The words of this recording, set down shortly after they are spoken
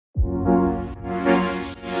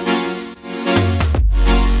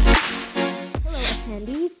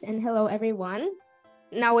guys, and hello everyone.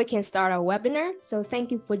 Now we can start our webinar. So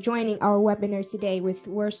thank you for joining our webinar today with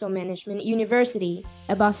Warsaw Management University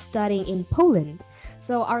about studying in Poland.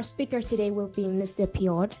 So our speaker today will be Mr.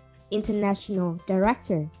 Piotr, International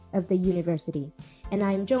Director of the university. And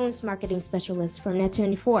I'm Jones, Marketing Specialist from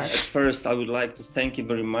NET24. First, I would like to thank you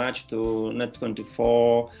very much to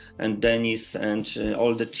NET24 and Dennis and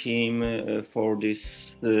all the team for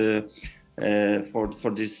this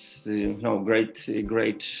great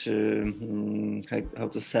how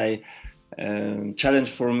to say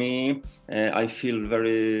challenge for me. I feel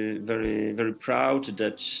very proud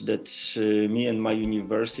that me and my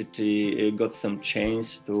university got some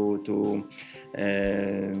chance to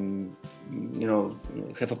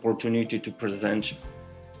have opportunity to present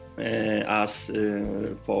us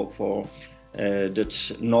for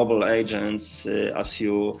that noble agents as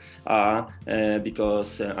you are,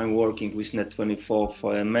 because I'm working with NET24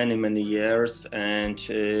 for many years, and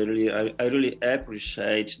I really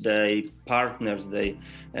appreciate the partners they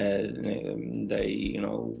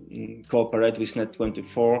cooperate with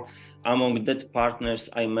NET24. Among that partners,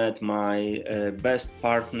 I met my best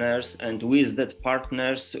partners, and with that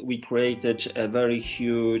partners, we created a very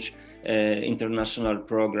huge international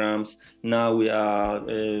programs. Now we are,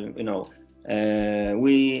 I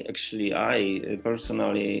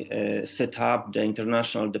personally set up the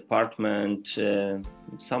international department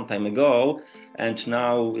some time ago, and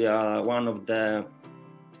now we are one of the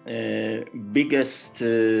biggest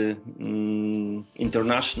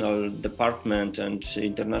international department and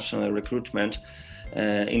international recruitment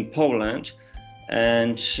in Poland.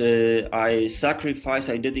 And I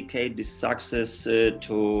dedicate this success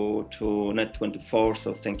to NET24.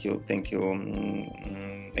 So thank you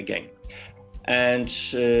again. And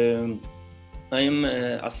I am,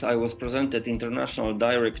 as I was presented, International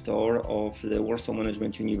Director of the Warsaw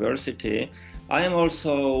Management University. I am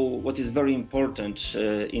also, what is very important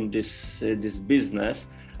in this business,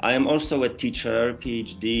 I am also a teacher,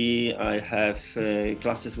 PhD. I have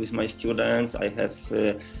classes with my students. I have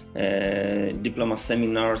diploma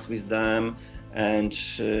seminars with them, and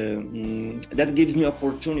that gives me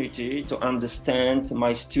opportunity to understand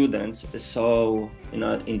my students. So, in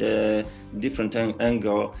the different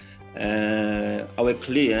angle, our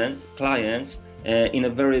clients. In a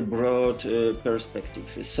very broad perspective.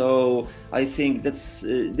 So I think this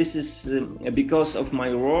is because of my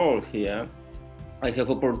role here. I have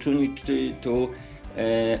opportunity to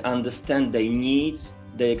understand their needs,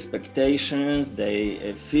 their expectations,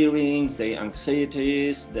 their feelings, their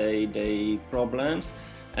anxieties, their problems,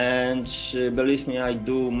 and believe me, I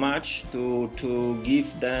do much to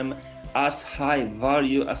give them as high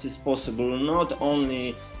value as is possible, not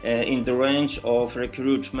only in the range of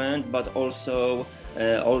recruitment, but also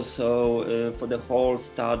for the whole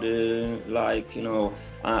study. Like,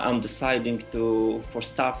 I'm deciding for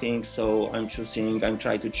staffing, so I'm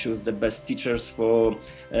trying to choose the best teachers for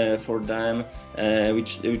them,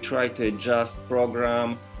 which we try to adjust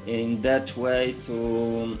program in that way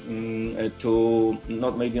to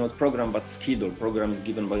not program, but schedule. Program is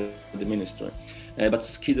given by the ministry, but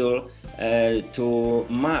schedule to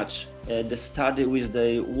match the study with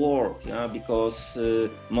the work, because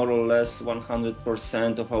more or less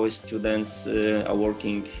 100% of our students are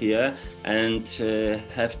working here and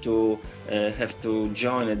have to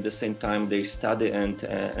join at the same time they study and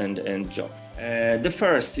job. The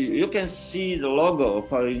first, you can see the logo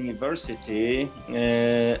of our university,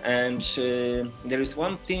 and there is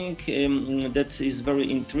one thing that is very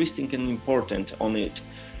interesting and important on it.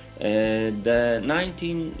 The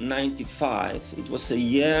 1995, it was a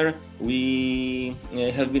year we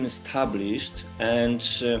have been established, and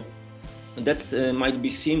that might be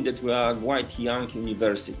seen that we are quite young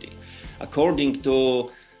university. According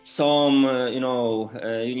to some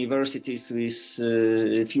universities with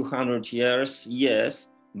a few hundred years, yes,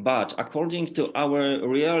 but according to our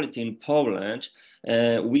reality in Poland,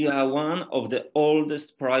 we are one of the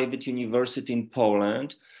oldest private university in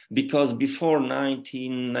Poland, because before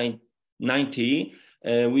 1990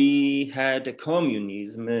 we had a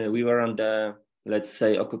communism. We were under, let's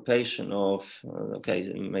say, occupation of,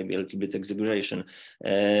 maybe a little bit exaggeration,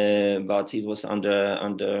 but it was under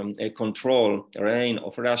a control reign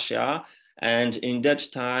of Russia. And in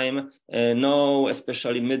that time, no,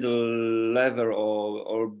 especially middle level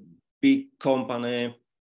or big company,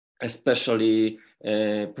 especially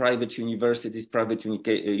private universities, private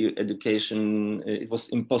education, it was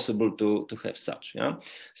impossible to have such. Yeah,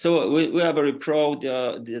 so we are very proud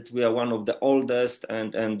that we are one of the oldest,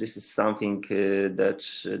 and this is something that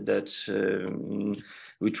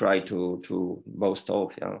we try to boast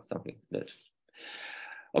of. Yeah, something that.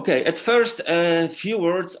 Okay, at first, a few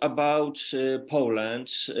words about Poland.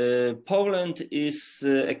 Poland is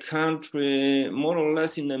a country more or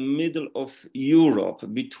less in the middle of Europe,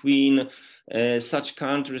 between such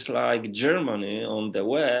countries like Germany on the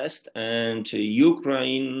west and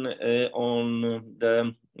Ukraine on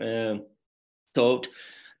the south.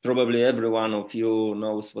 Probably every one of you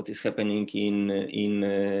knows what is happening in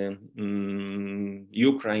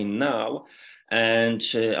Ukraine now. And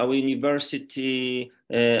our university,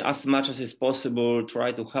 as much as is possible,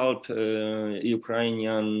 try to help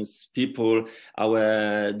Ukrainian people.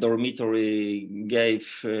 Our dormitory gave,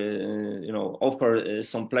 offer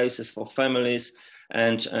some places for families,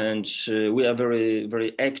 and we are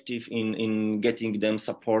very active in getting them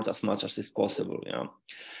support as much as is possible. Yeah.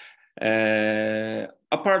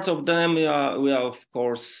 Apart of them, we are of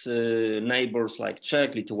course neighbors like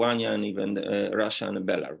Czech, Lithuania, and even Russia and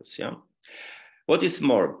Belarus. Yeah. What is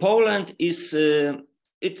more, Poland is,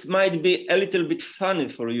 it might be a little bit funny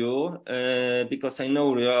for you because I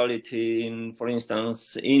know reality in, for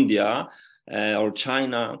instance, India or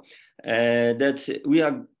China, that we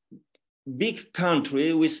are big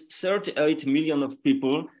country with 38 million of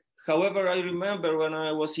people. However, I remember when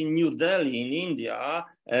I was in New Delhi in India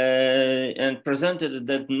and presented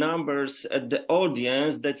that numbers at the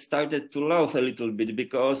audience, that started to laugh a little bit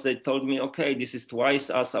because they told me, okay, this is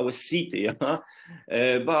twice as our city.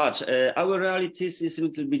 But our realities is a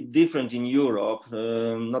little bit different in Europe,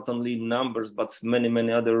 not only numbers, but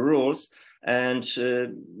many other rules. And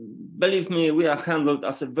believe me, we are handled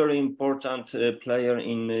as a very important player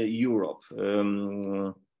in Europe.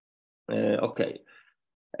 Okay.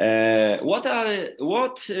 What are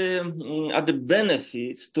the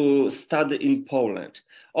benefits to study in Poland?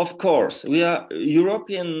 Of course, we are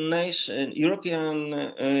European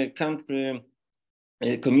country,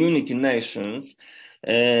 community nations.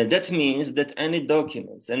 That means that any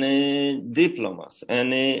documents, any diplomas,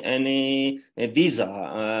 any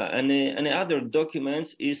visa, any other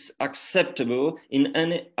documents is acceptable in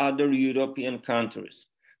any other European countries.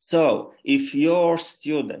 So if your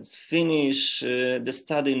students finish the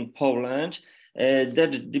study in Poland,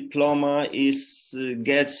 that diploma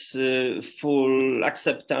gets full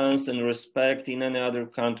acceptance and respect in any other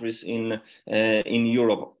countries in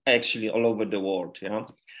Europe, actually all over the world. Yeah.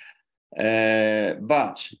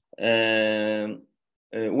 But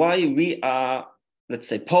why we are, let's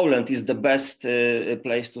say, Poland is the best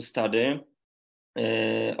place to study.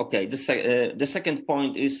 Okay, the second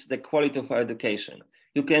point is the quality of education.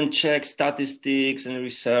 You can check statistics and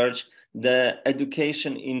research. The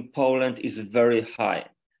education in Poland is very high,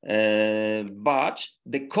 but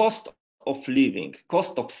the cost of living,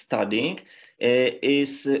 cost of studying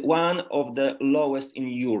is one of the lowest in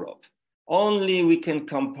Europe. Only we can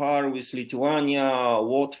compare with Lithuania,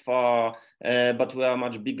 Latvia, but we are a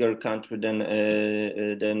much bigger country than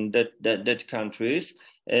that countries.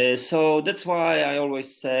 So that's why I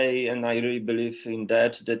always say, and I really believe in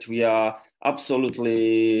that we are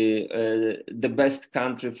absolutely the best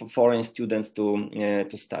country for foreign students to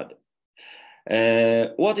study.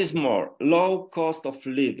 What is more, low cost of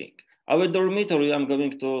living. Our dormitory, I'm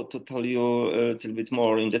going to tell you a little bit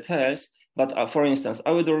more in details, but for instance,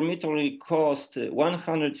 our dormitory cost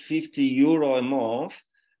 150 euro a month,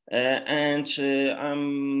 and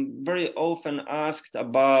I'm very often asked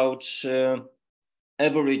about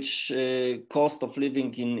average cost of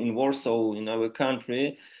living in Warsaw, in our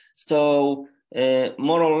country. So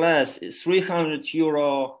more or less 300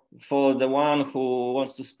 euro for the one who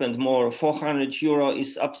wants to spend more. 400 euro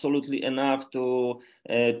is absolutely enough to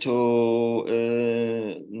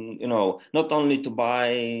not only to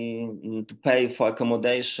pay for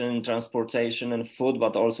accommodation, transportation, and food,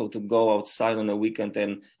 but also to go outside on a weekend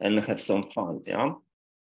and have some fun. Yeah.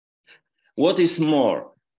 What is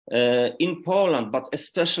more, in Poland, but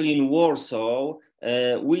especially in Warsaw,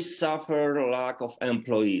 we suffer lack of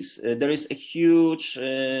employees. There is a huge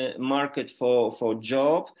market for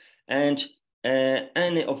job, and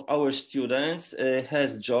any of our students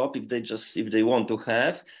has job if they want to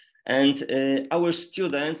have. And our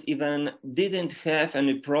students even didn't have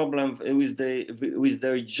any problem with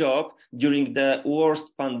their job during the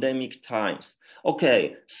worst pandemic times.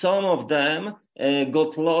 Okay, some of them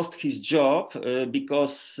got lost his job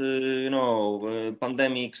because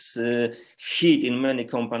pandemics hit in many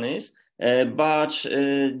companies, but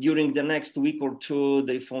during the next week or two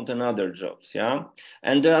they found another jobs. Yeah,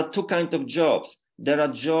 and there are two kinds of jobs. there are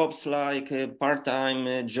jobs like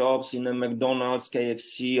part-time jobs in a McDonald's,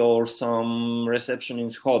 KFC, or some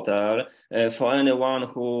receptionist hotel for anyone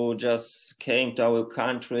who just came to our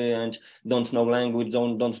country and don't know language,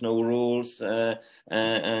 don't know rules,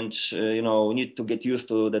 and you know, need to get used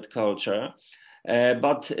to that culture.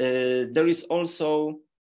 But there is also,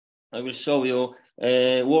 I will show you,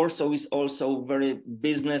 Warsaw is also very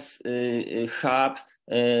business hub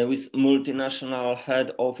with multinational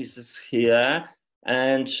head offices here.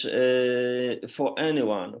 And for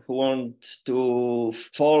anyone who wants to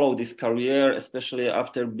follow this career, especially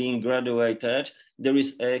after being graduated, there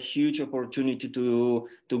is a huge opportunity to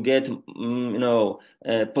get you know,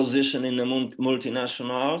 a position in the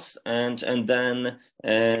multinationals and then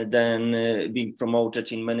being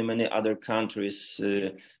promoted in many other countries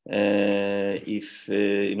if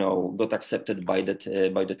you know, got accepted by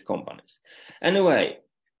that companies. Anyway,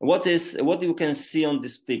 what you can see on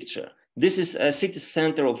this picture? This is a city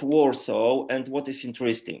center of Warsaw, and what is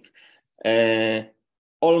interesting,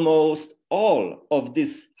 almost all of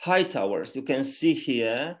these high towers you can see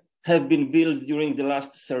here have been built during the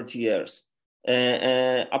last 30 years.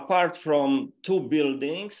 Apart from 2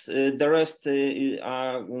 buildings, the rest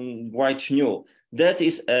are quite new. That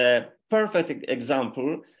is a perfect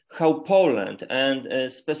example how Poland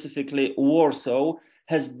and specifically Warsaw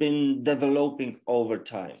has been developing over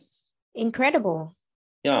time. Incredible.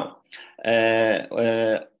 Yeah.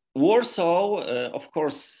 Warsaw, of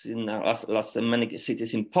course, as many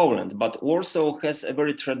cities in Poland, but Warsaw has a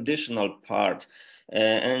very traditional part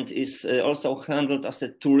and is also handled as a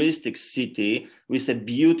touristic city with a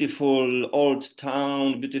beautiful old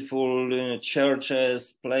town, beautiful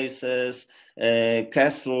churches, places,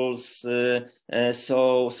 castles.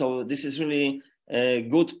 So this is really a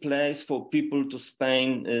good place for people to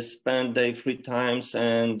spend their free times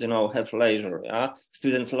and, you know, have leisure. Yeah?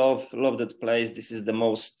 Students love that place. This is the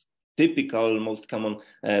most typical, most common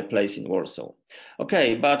place in Warsaw.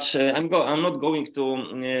 Okay, but I'm not going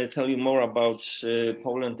to tell you more about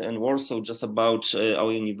Poland and Warsaw, just about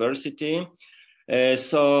our university.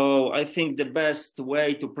 So I think the best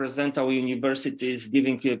way to present our university is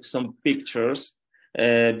giving you some pictures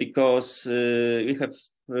because we have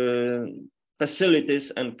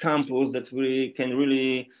facilities and campus that we can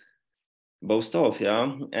really boast of,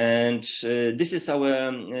 yeah. And this is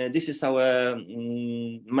our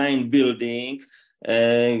main building,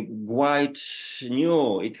 quite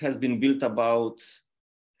new. It has been built about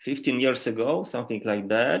 15 years ago, something like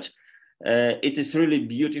that. It is really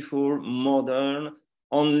beautiful, modern.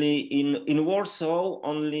 Only in Warsaw,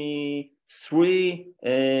 only 3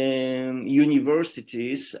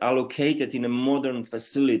 universities are located in a modern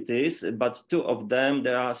facilities, but 2 of them,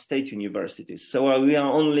 they are state universities. So we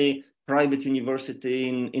are only private university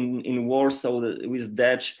in Warsaw with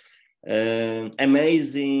that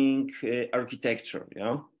amazing architecture.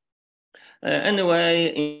 Yeah.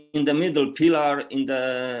 Anyway, in the middle pillar, on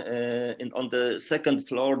the 2nd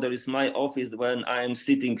floor, there is my office when I am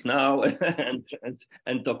sitting now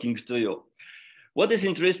and talking to you. What is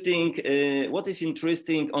interesting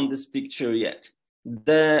on this picture yet?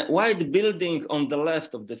 The white building on the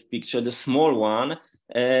left of the picture, the small one,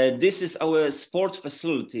 this is our sport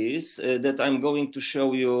facilities that I'm going to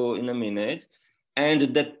show you in a minute. And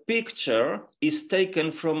the picture is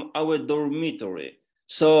taken from our dormitory.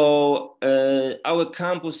 So our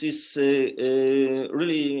campus is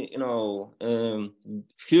really, you know,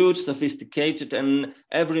 huge, sophisticated, and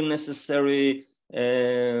every necessary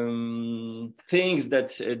things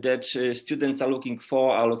that students are looking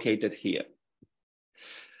for are located here.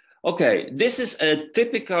 Okay, this is a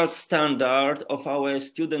typical standard of our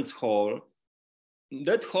students' hall.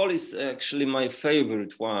 That hall is actually my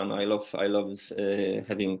favorite one. I love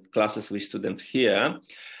having classes with students here.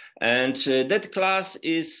 And that class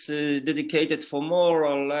is dedicated for more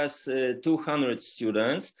or less 200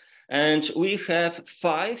 students. And we have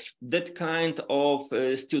 5 that kind of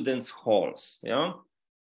students' halls. Yeah,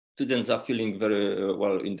 students are feeling very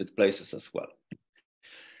well in that places as well.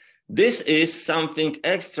 This is something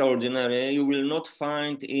extraordinary you will not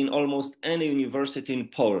find in almost any university in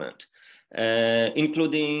Poland,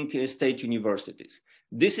 including state universities.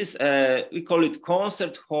 This is we call it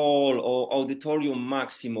concert hall or auditorium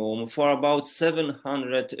maximum for about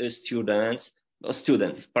 700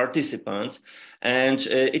 participants. And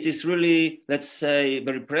it is really, let's say,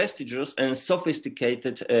 very prestigious and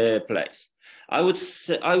sophisticated place. I would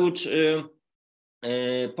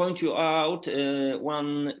point you out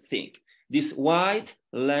one thing. These white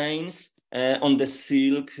lanes on the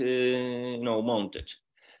silk, mounted.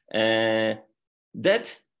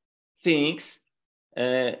 That things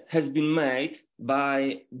has been made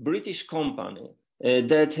by British company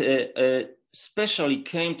that specially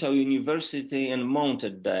came to our university and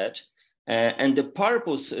mounted that. And the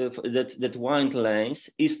purpose of that wide lens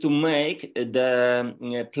is to make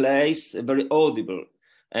the place very audible.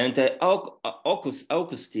 And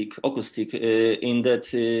acoustic in that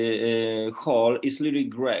hall is really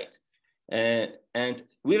great. And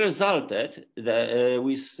we resulted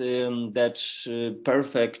with that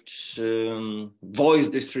perfect voice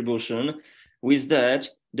distribution, with that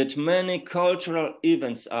many cultural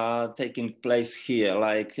events are taking place here,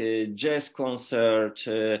 like jazz concert,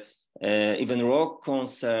 even rock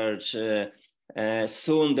concert.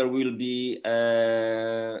 Soon there will be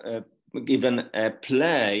given a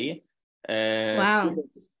play, Wow.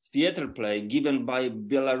 theater play given by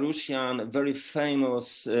Belarusian very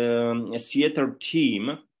famous theater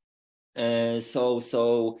team.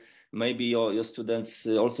 So maybe your students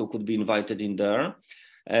also could be invited in there.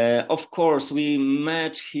 Of course, we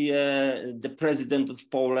met here the President of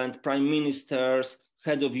Poland, Prime Ministers,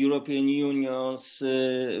 Head of European Unions,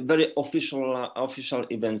 very official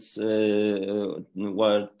events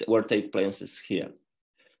were take places here.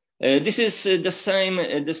 This is the same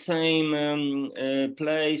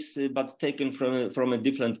place, but taken from a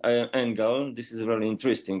different angle. This is a very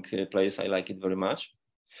interesting place. I like it very much.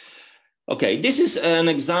 Okay, this is an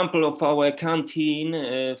example of our canteen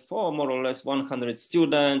for more or less 100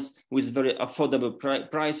 students, with very affordable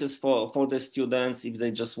prices for the students if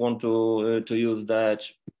they just want to use that.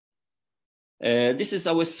 This is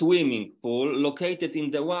our swimming pool located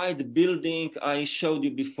in the white building I showed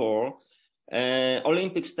you before.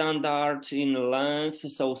 Olympic standard in length,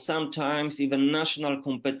 so sometimes even national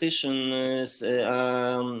competition is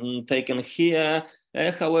taken here.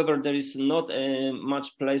 However, there is not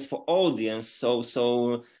much place for audience, so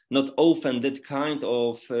not often that kind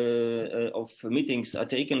of meetings are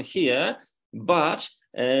taken here. But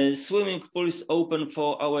swimming pool is open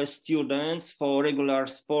for our students for regular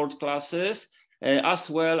sport classes. As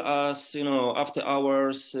well as, you know, after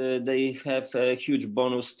hours, they have a huge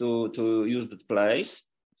bonus to use that place.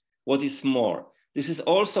 What is more, this is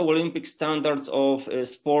also Olympic standards of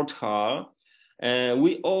sport hall.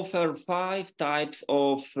 We offer 5 types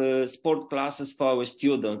of sport classes for our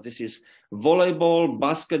students. This is volleyball,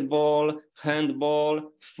 basketball,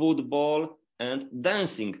 handball, football, and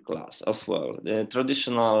dancing class as well. The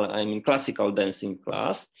traditional, classical dancing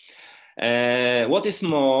class. What is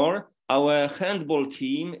more, our handball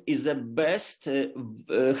team is the best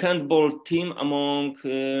handball team among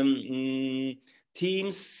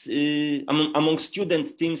teams, among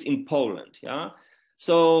students teams in Poland. Yeah,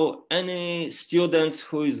 so any students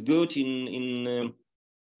who is good in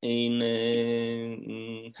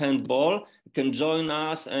handball can join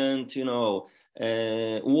us and, you know,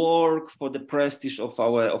 work for the prestige of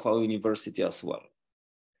our university as well.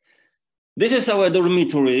 This is our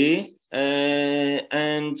dormitory.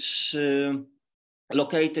 And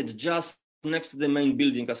located just next to the main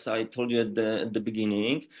building, as I told you at the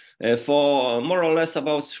beginning, for more or less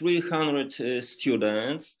about 300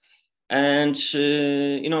 students. And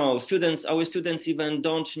you know, our students even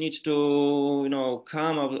don't need to, you know,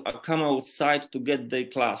 come outside to get their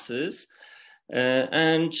classes.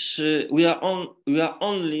 And we are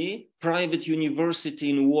only private university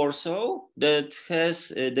in Warsaw that has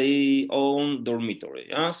their own dormitory.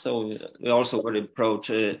 Yeah? So we're also very proud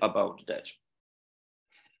about that.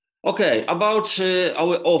 Okay, about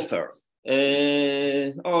our offer.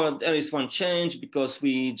 There is one change because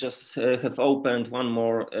we just have opened one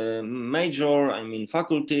more major,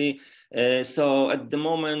 faculty. So at the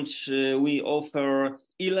moment we offer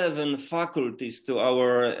 11 faculties to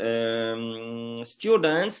our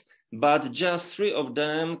students, but just 3 of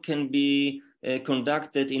them can be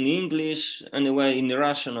conducted in English, anyway in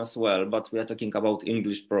Russian as well, but we are talking about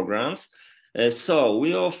English programs. So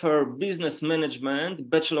we offer business management,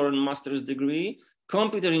 bachelor and master's degree,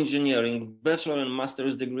 computer engineering, bachelor and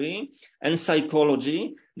master's degree, and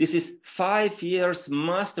psychology. This is 5 years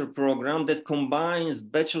master program that combines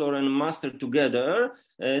bachelor and master together.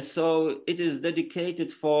 So it is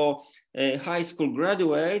dedicated for high school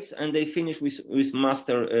graduates, and they finish with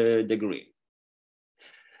master degree.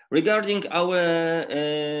 Regarding our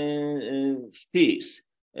fees,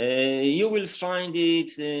 you will find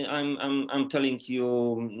it. I'm telling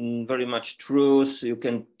you very much truth. You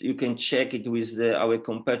can check it with our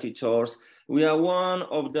competitors. We are one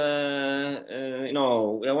of the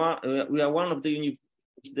we are one of the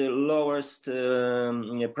lowest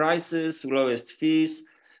prices, lowest fees.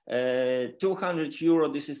 200 euro.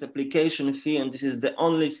 This is application fee, and this is the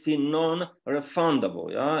only fee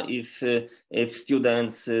non-refundable. Yeah, if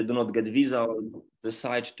students do not get visa or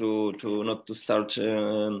decide to not to start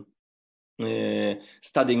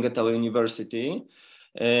studying at our university.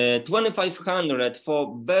 2,500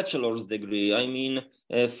 for bachelor's degree. I mean,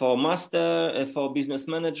 for master, for business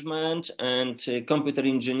management and computer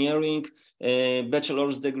engineering,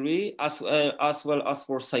 bachelor's degree, as well as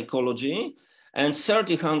for psychology, and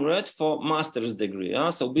 3,000 for master's degree.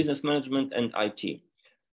 So business management and IT.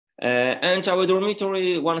 And our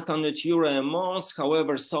dormitory, €100 a month.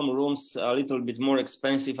 However, some rooms are a little bit more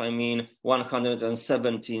expensive. I mean,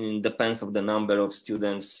 117 depends on the number of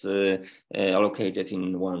students allocated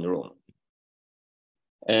in one room.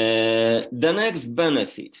 The next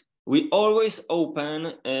benefit, we always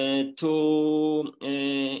open to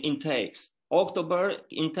intakes, October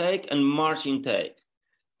intake and March intake.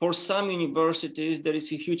 For some universities, there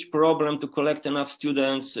is a huge problem to collect enough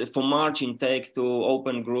students for March intake to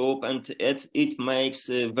open group, and it makes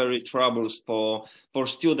very troubles for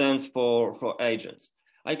students, for agents.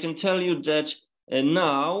 I can tell you that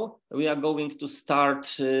now we are going to start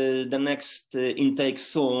the next intake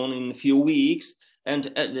soon in a few weeks, and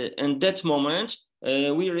at that moment,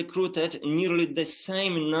 we recruited nearly the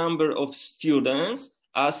same number of students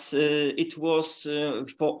as it was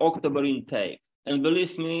for October intake. And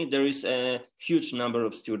believe me, there is a huge number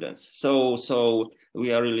of students. So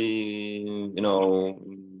we are really,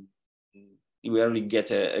 we really get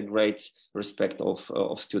a great respect of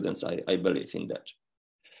students. I believe in that.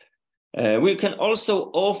 We can also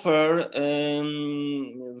offer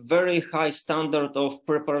very high standard of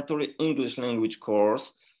preparatory English language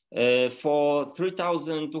course for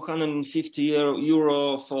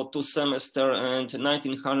 €3,250 for 2 semesters and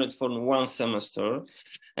 1,900 for 1 semester.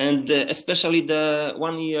 And especially the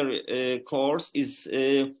 1 year course is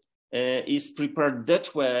prepared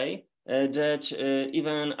that way that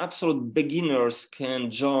even absolute beginners can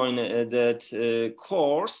join that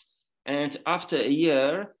course. And after a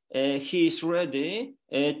year, he is ready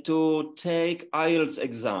to take IELTS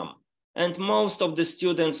exam. And most of the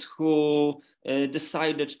students who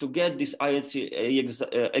decided to get this IELTS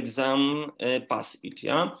exam pass it.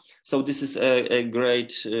 Yeah, so this is a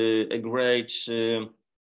great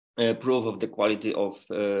proof of the quality of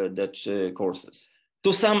that courses.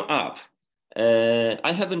 To sum up,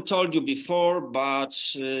 I haven't told you before, but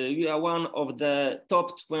we are one of the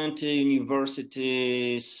top 20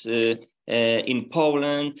 universities in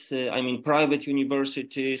Poland. I mean, private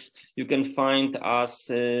universities. You can find us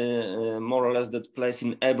more or less that place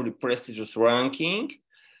in every prestigious ranking.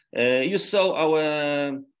 You saw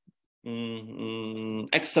our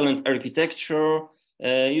excellent architecture.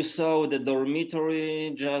 You saw the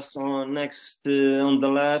dormitory just on next on the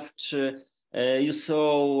left. You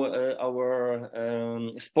saw our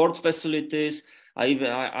sports facilities.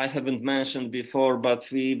 I haven't mentioned before, but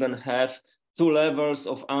we even have 2 levels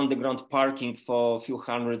of underground parking for a few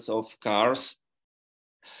hundreds of cars.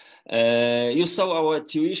 You saw our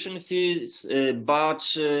tuition fees,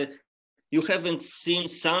 but you haven't seen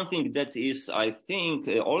something that is, I think,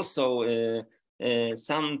 also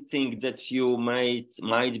something that you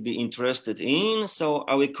might be interested in. So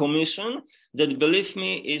our commission, that believe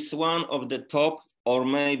me, is one of the top, or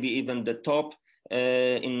maybe even the top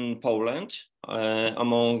in Poland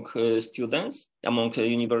among students, among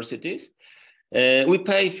universities. We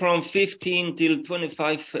pay from 15 till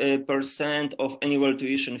 25% of annual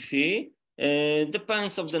tuition fee.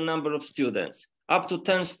 Depends on the number of students. Up to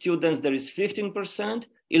 10 students, there is 15%.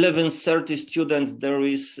 30 students, there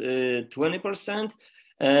is 20%,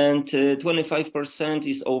 and 25%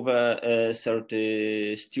 is over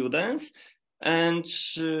 30 students. And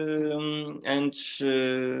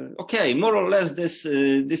okay, more or less this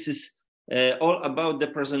is all about the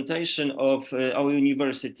presentation of our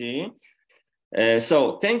university.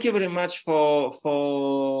 So thank you very much for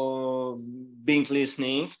being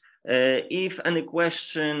listening. If any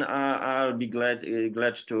question, I'll be glad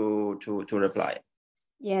to reply.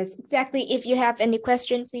 Yes, exactly. If you have any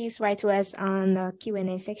question, please write to us on the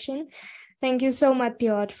Q&A section. Thank you so much,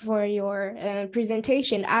 Piotr, for your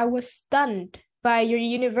presentation. I was stunned by your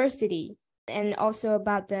university and also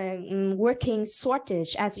about the working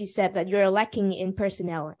shortage, as you said, that you're lacking in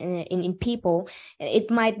personnel, in people.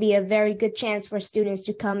 It might be a very good chance for students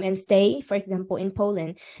to come and stay, for example, in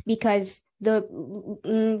Poland, because the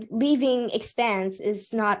living expense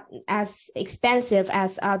is not as expensive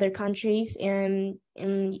as other countries in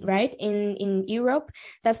Europe.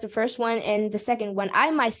 That's the first one. And the second one, I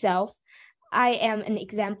am an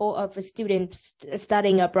example of a student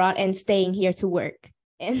studying abroad and staying here to work.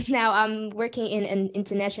 And now I'm working in an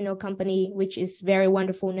international company, which is very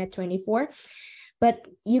wonderful, NET24. But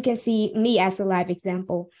you can see me as a live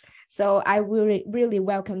example. So I will really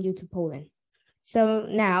welcome you to Poland. So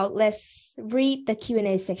now let's read the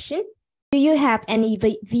Q&A section. Do you have any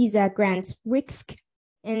visa grant risk?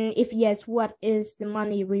 And if yes, what is the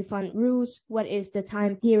money refund rules? What is the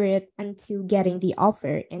time period until getting the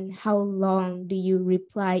offer? And how long do you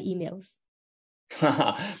reply emails?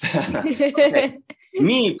 Okay.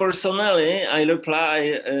 Me personally, I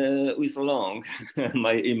reply with long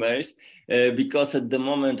my emails because at the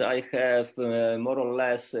moment I have more or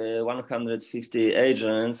less 150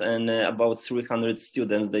 agents and about 300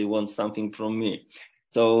 students. They want something from me.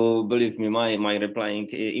 So believe me, my replying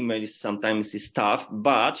emails sometimes is tough,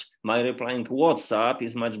 but my replying WhatsApp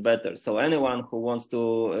is much better. So anyone who wants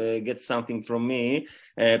to get something from me,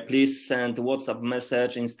 please send WhatsApp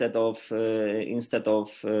message instead of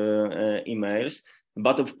emails.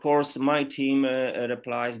 But of course, my team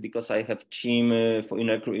replies because I have team in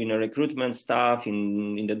a recruitment staff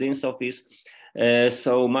in the dean's office.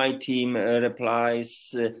 So my team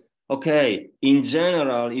replies. Okay, in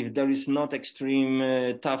general, if there is not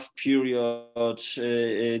extreme tough period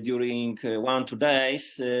during 1-2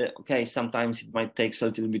 days, okay, sometimes it might take a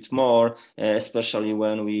little bit more, especially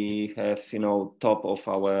when we have, top of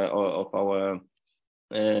our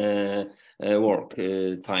work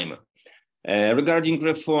time. Regarding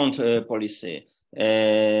refund policy,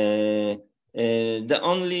 the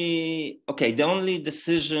only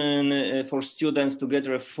decision for students to get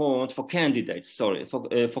refund for candidates,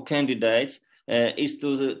 is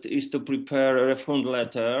to prepare a refund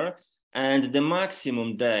letter, and the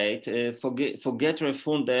maximum date for get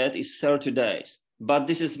refunded is 30 days. But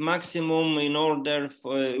this is maximum in order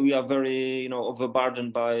we are very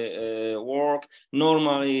overburdened by work.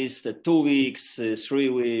 Normally it's 2 weeks, 3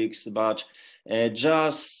 weeks, but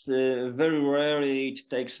just very rarely it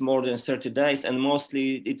takes more than 30 days, and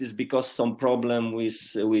mostly it is because some problem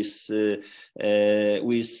with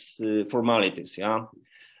formalities. Yeah.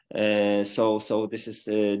 So this is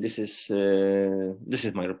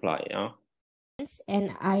my reply. Yeah.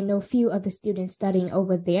 And I know few of the students studying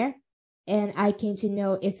over there, and I came to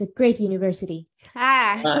know it's a great university.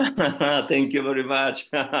 Thank you very much.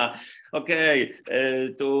 Okay,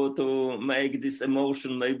 to make this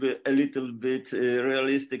emotion maybe a little bit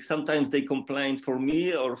realistic, sometimes they complain for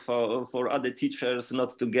me or for other teachers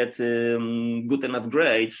not to get good enough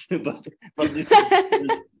grades, but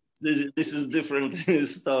this is different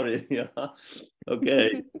story. Yeah.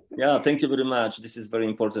 Okay. Yeah. Thank you very much. This is very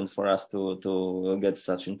important for us to get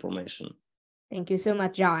such information. Thank you so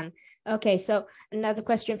much, John. Okay, so another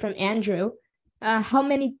question from Andrew. How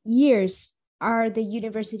many years are the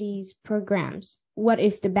university's programs? What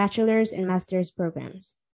is the bachelor's and master's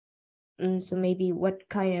programs? So maybe what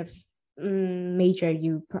kind of major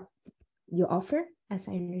you offer, as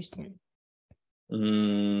I understand.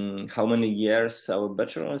 How many years our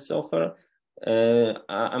bachelor's offer?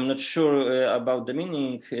 I'm not sure about the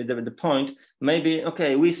meaning, the point. Maybe,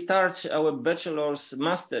 okay, we start our bachelor's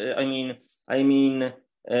master, I mean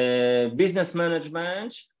business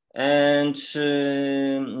management and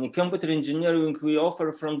computer engineering we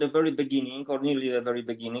offer from the very beginning, or nearly the very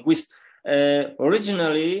beginning.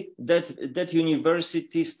 Originally, that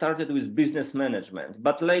university started with business management,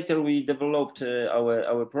 but later we developed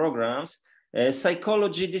our programs.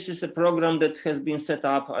 Psychology, this is a program that has been set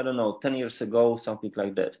up, I don't know, 10 years ago, something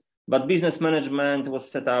like that. But business management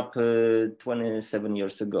was set up 27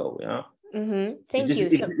 years ago, yeah? Thank you.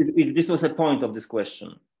 If this was a point of this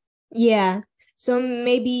question. Yeah. So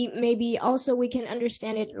maybe also we can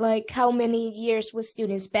understand it like how many years would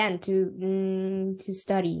students spend to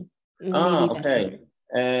study? Okay.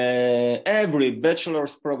 Every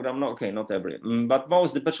bachelor's program, not every, but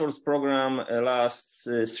most the bachelor's program lasts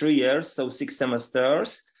 3 years, so 6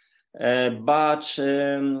 semesters. But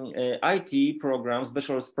IT programs,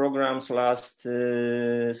 bachelor's programs last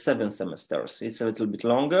 7 semesters. It's a little bit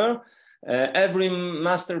longer. Every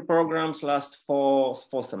master programs last 4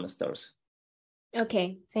 semesters.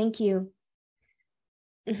 Okay, thank you.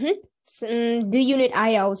 So, do you need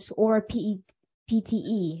IELTS or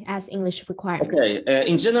PTE as English requirement? Okay,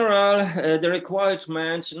 in general, the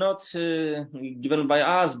requirement not given by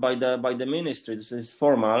us, by the ministry, this is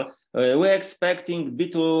formal. We're expecting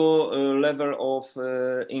B2 level of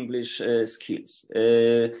English skills.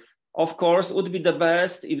 Of course, would be the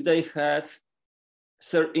best if they have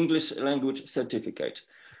English language certificate.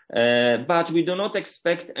 But we do not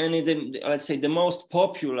expect any, let's say, the most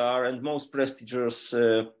popular and most prestigious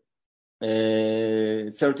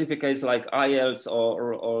certificates like IELTS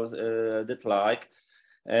or that like.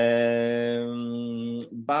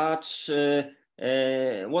 But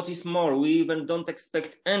what is more, we even don't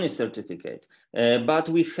expect any certificate. But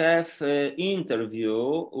we have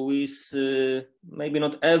interview with maybe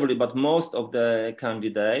not every, but most of the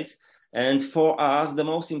candidates. And for us, the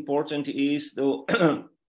most important is to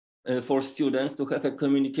for students to have a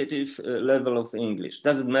communicative level of English.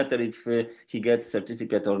 Doesn't matter if he gets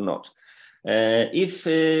certificate or not. If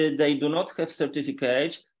they do not have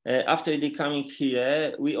certificate, after they coming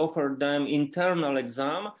here, we offer them internal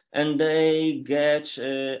exam and they get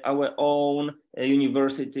our own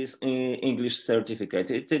university's English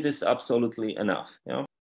certificate. It is absolutely enough. You know?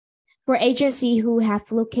 For agency who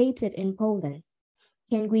have located in Poland,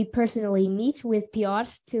 can we personally meet with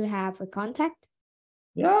Piotr to have a contact?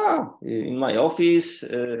 Yeah, in my office.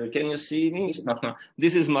 Can you see me?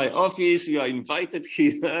 This is my office. You are invited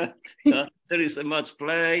here. There is a much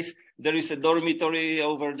place. There is a dormitory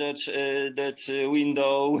over that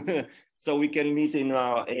window, so we can meet in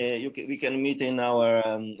our. We can meet in our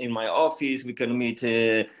in my office. We can meet.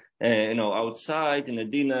 Outside in a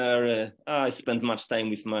dinner. I spend much time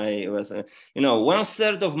with my.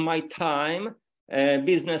 1/3 of my time.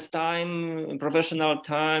 Business time, professional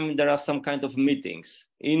time, there are some kind of meetings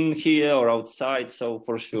in here or outside. So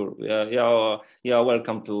for sure, you are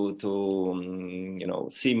welcome to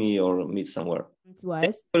see me or meet somewhere. Thank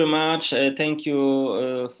you very much. Thank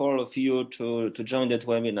you for all of you to join that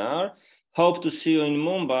webinar. Hope to see you in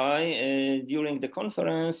Mumbai during the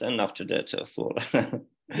conference and after that as well.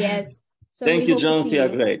 Yes. So thank you, John. You are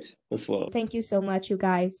great as well. Thank you so much, you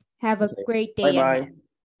guys. Have a great day. Bye-bye.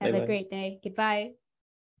 Have a great day. Goodbye.